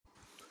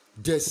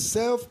the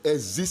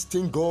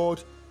self-existing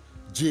God,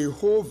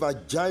 Jehovah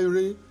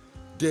Jireh,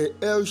 the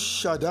El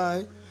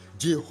Shaddai,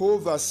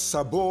 Jehovah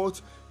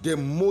Sabaoth, the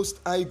Most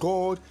High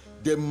God,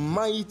 the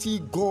mighty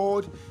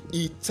God,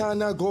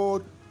 eternal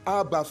God,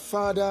 Abba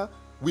Father,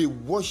 we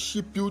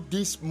worship you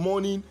this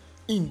morning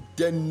in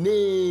the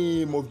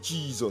name of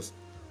Jesus.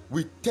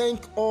 We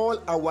thank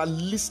all our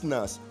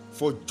listeners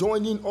for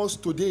joining us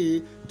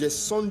today, the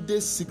Sunday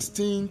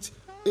 16th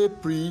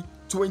April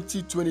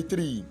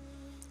 2023.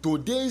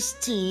 Today's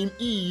theme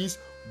is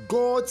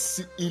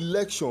God's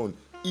election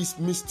is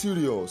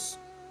mysterious.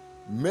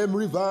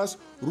 Memory verse,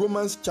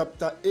 Romans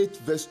chapter 8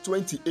 verse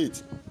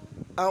 28.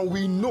 And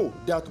we know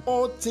that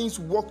all things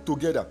work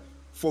together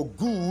for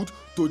good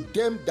to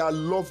them that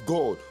love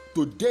God,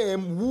 to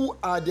them who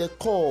are the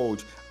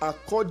called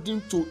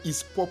according to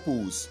his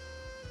purpose.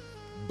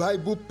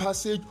 Bible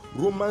passage,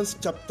 Romans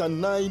chapter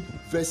 9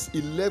 verse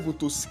 11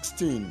 to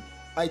 16.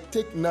 I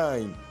take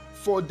 9.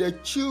 For the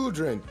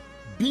children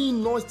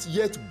being not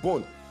yet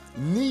born,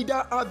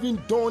 neither having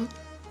done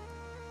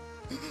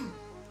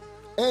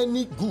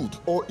any good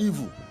or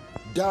evil,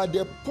 that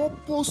the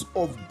purpose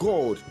of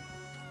God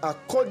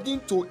according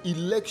to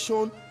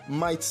election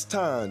might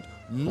stand,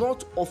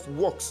 not of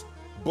works,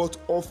 but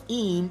of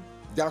him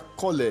that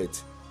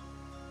calleth.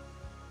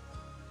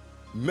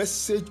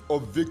 Message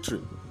of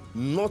victory.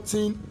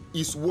 Nothing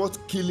is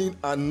worth killing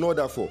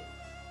another for.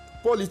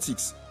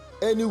 Politics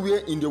anywhere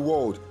in the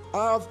world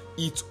have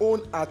its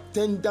own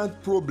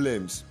attendant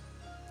problems.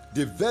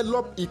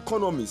 Developed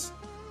economies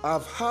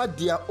have had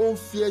their own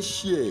fair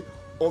share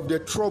of the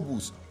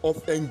troubles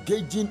of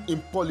engaging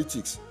in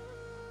politics.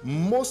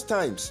 Most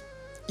times,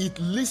 it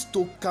leads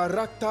to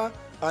character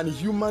and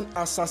human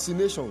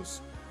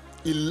assassinations,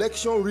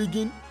 election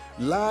rigging,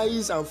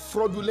 lies and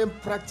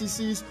fraudulent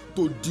practices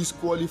to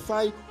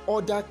disqualify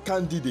other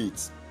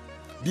candidates.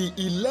 The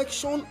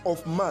election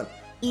of man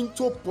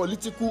into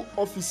political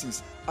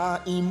offices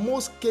are in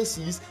most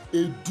cases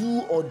a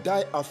do or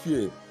die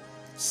affair.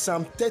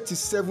 Psalm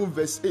 37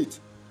 verse 8,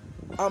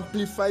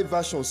 Amplified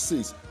Version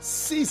says,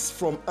 cease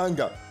from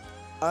anger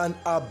and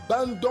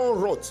abandon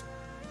wrath.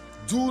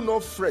 Do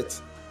not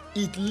fret,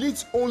 it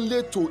leads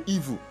only to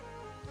evil.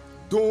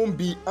 Don't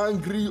be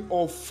angry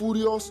or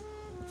furious,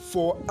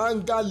 for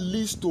anger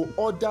leads to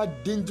other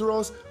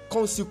dangerous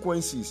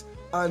consequences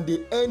and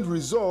the end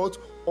result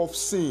of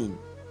sin.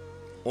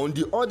 On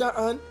the other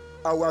hand,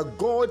 our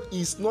God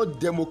is not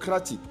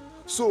democratic,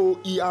 so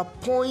he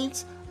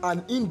appoints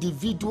an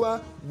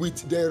individual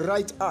with the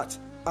right heart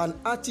and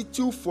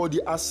attitude for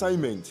the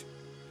assignment.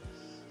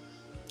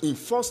 In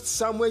 1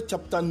 Samuel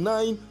chapter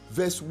 9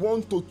 verse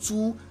 1 to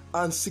 2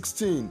 and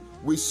 16,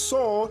 we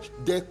saw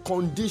the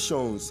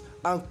conditions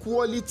and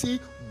quality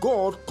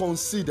God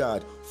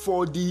considered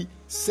for the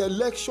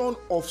selection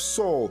of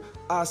Saul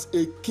as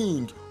a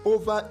king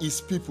over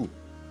his people.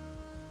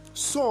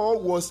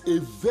 Saul was a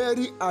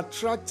very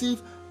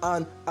attractive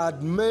and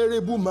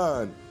admirable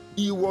man.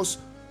 He was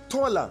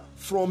taller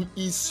from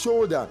his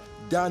shoulder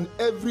than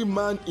every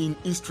man in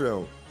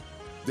Israel.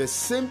 The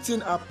same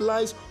thing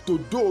applies to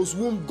those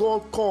whom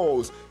God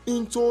calls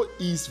into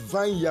his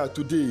vineyard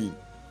today.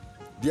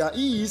 There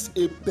is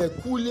a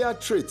peculiar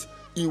trait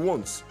he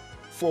wants.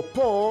 For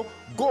Paul,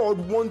 God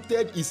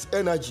wanted his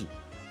energy,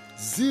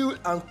 zeal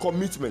and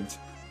commitment.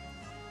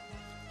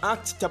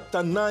 Acts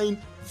chapter 9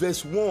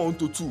 verse 1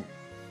 to 2.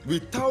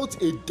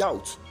 Without a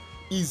doubt,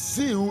 his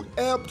zeal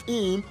helped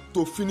him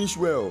to finish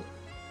well.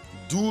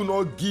 Do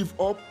not give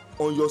up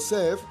on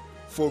yourself,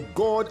 for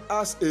God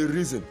has a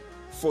reason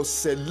for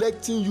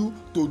selecting you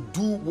to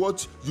do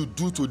what you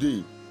do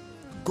today.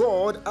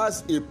 God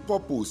has a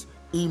purpose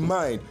in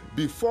mind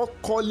before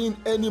calling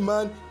any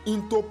man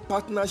into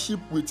partnership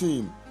with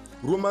him.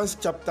 Romans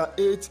chapter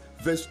 8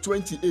 verse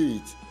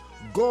 28.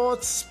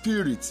 God's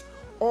Spirit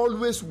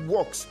always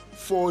works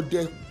for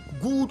the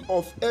good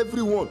of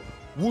everyone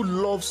who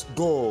loves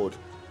God.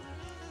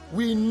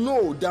 We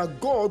know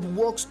that God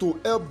works to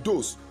help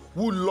those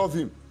who love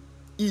him.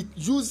 It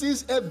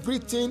uses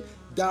everything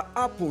that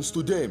happens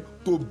to them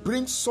to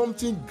bring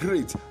something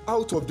great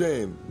out of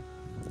them.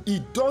 He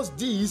does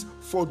this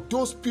for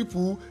those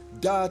people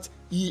that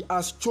he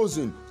has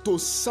chosen to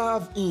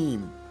serve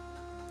him.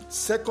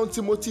 2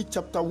 Timothy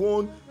chapter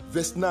 1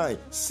 verse 9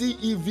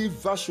 CEV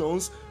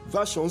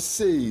version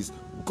says,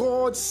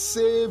 God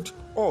saved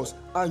us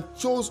and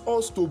chose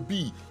us to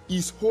be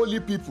his holy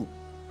people.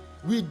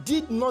 We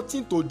did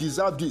nothing to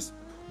deserve this,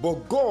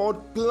 but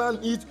God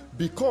planned it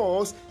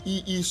because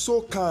he is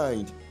so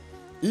kind.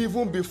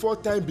 Even before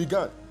time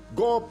began,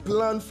 God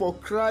planned for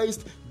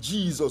Christ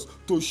Jesus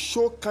to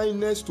show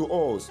kindness to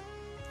us.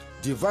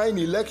 Divine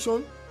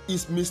election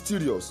is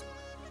mysterious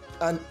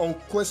and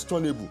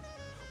unquestionable.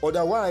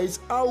 Otherwise,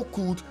 how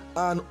could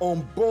an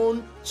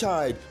unborn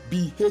child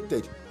be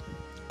hated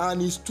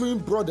and his twin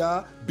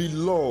brother be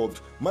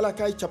loved?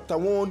 Malachi chapter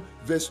 1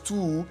 verse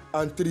 2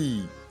 and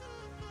 3.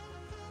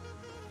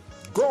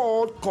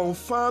 God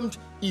confirmed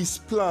his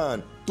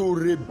plan to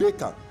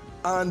Rebekah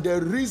and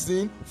the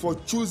reason for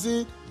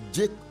choosing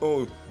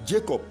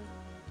Jacob.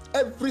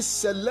 Every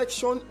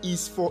selection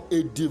is for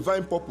a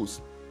divine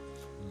purpose.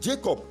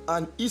 Jacob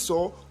and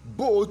Esau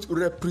both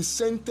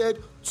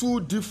represented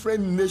two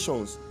different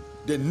nations.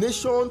 The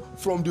nation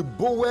from the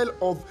bowel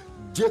of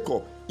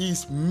Jacob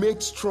is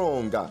made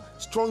stronger,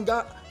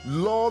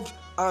 loved,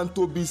 and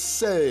to be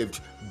served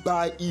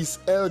by his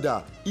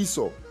elder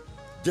Esau.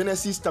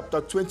 Genesis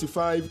chapter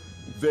 25,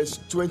 verse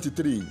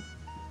 23.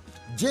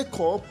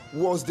 Jacob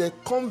was the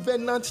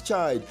covenant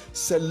child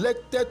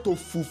selected to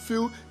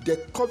fulfill the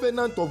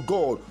covenant of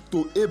God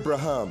to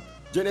Abraham.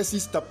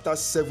 Genesis chapter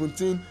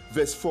 17,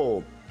 verse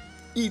 4.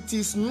 It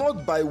is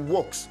not by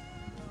works.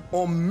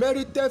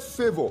 Unmerited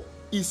favor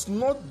is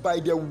not by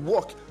the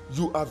work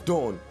you have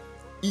done.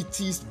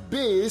 It is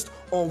based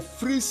on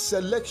free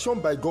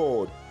selection by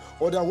God.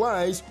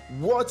 Otherwise,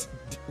 what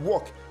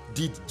work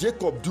did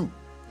Jacob do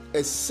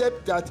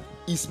except that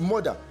his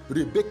mother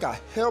Rebekah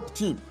helped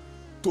him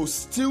to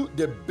steal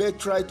the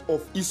birthright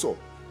of Esau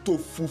to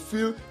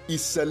fulfill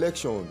his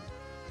selection?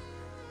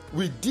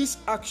 With this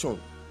action,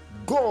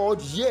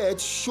 God yet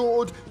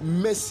showed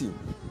mercy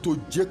to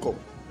Jacob,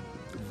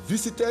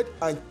 visited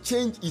and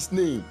changed his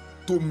name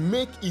to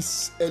make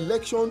his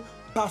election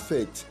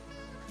perfect.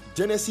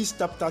 Genesis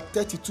chapter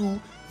 32,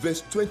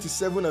 verse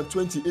 27 and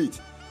 28.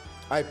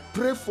 I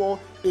pray for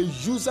a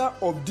user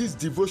of this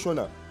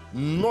devotional.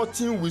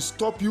 Nothing will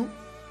stop you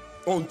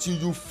until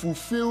you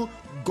fulfill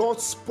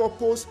God's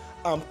purpose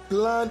and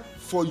plan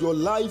for your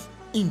life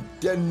in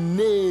the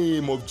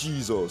name of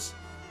Jesus.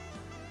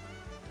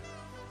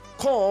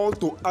 Call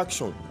to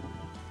action.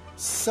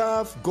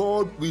 Serve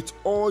God with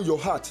all your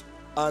heart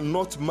and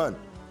not man,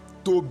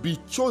 to be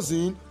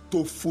chosen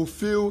to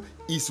fulfill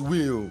his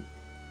will.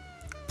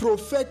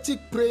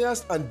 Prophetic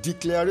prayers and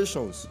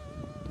declarations.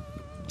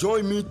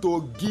 Join me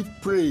to give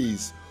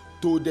praise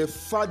to the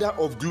Father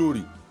of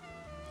glory.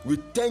 We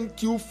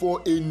thank you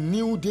for a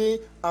new day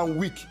and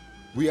week.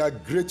 We are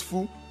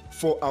grateful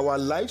for our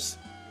lives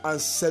and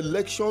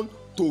selection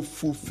to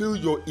fulfill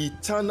your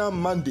eternal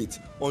mandate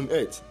on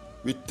earth.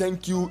 We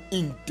thank you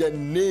in the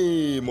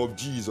name of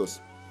Jesus.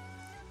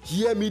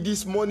 Hear me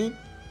this morning.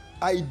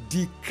 I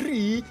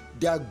decree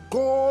that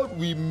God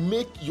will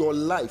make your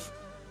life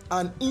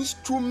an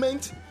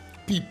instrument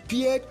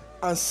prepared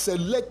and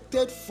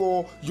selected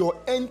for your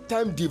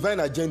end-time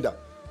divine agenda,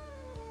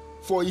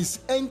 for his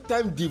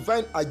end-time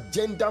divine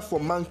agenda for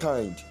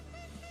mankind,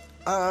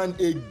 and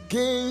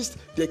against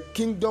the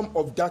kingdom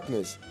of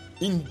darkness.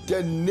 In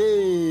the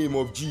name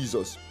of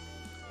Jesus,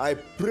 I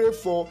pray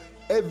for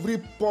every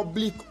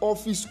public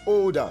office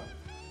holder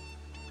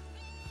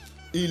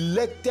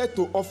elected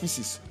to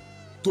offices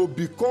to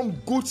become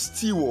good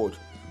steward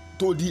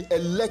to the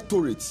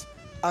electorate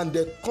and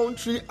the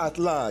country at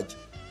large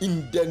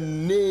in the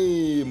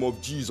name of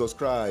Jesus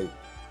Christ.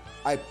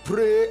 I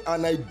pray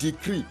and I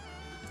decree,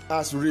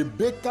 as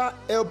Rebekah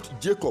helped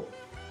Jacob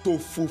to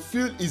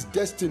fulfill his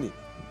destiny,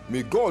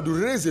 may God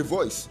raise a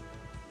voice,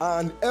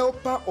 an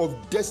helper of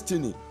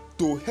destiny,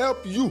 to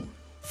help you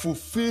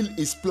fulfill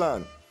his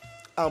plan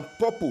and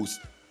purpose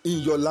in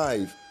your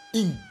life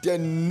in the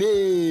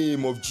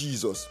name of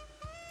Jesus.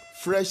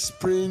 Fresh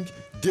Spring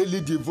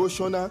Daily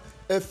Devotional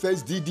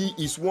FSDD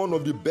is one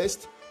of the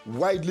best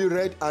widely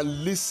read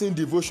and listened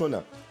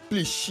devotional.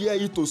 Please share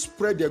it to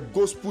spread the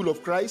gospel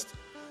of Christ.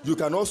 You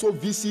can also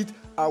visit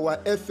our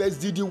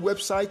FSDD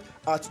website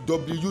at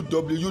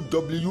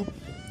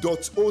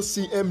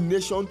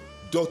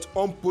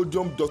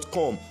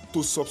www.ocmnation.onpodium.com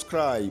to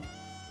subscribe.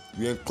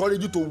 We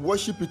encourage you to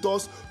worship with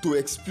us to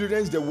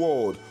experience the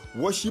word.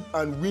 Worship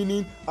and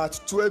winning at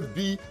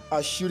 12B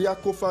Ashiria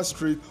Kofa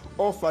Street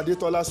off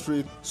Adetola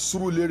Street,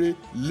 Surulere,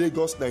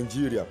 Lagos,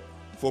 Nigeria.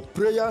 For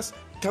prayers,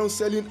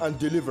 counseling, and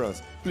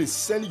deliverance, please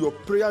send your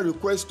prayer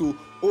request to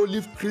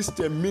Olive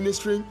Christian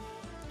Ministry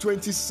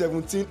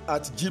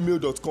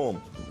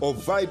 2017@gmail.com or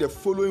via the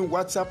following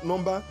WhatsApp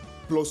number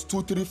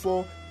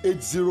 +234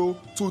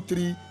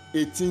 8023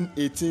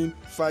 1818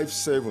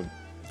 57.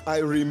 I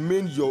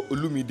remain your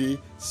Olumide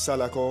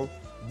Salako.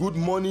 Good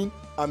morning,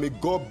 and may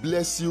God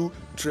bless you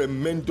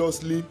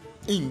tremendously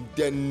in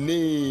the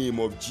name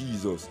of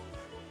Jesus.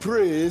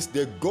 Praise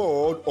the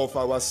God of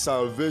our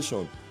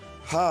salvation.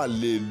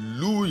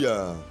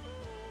 Hallelujah.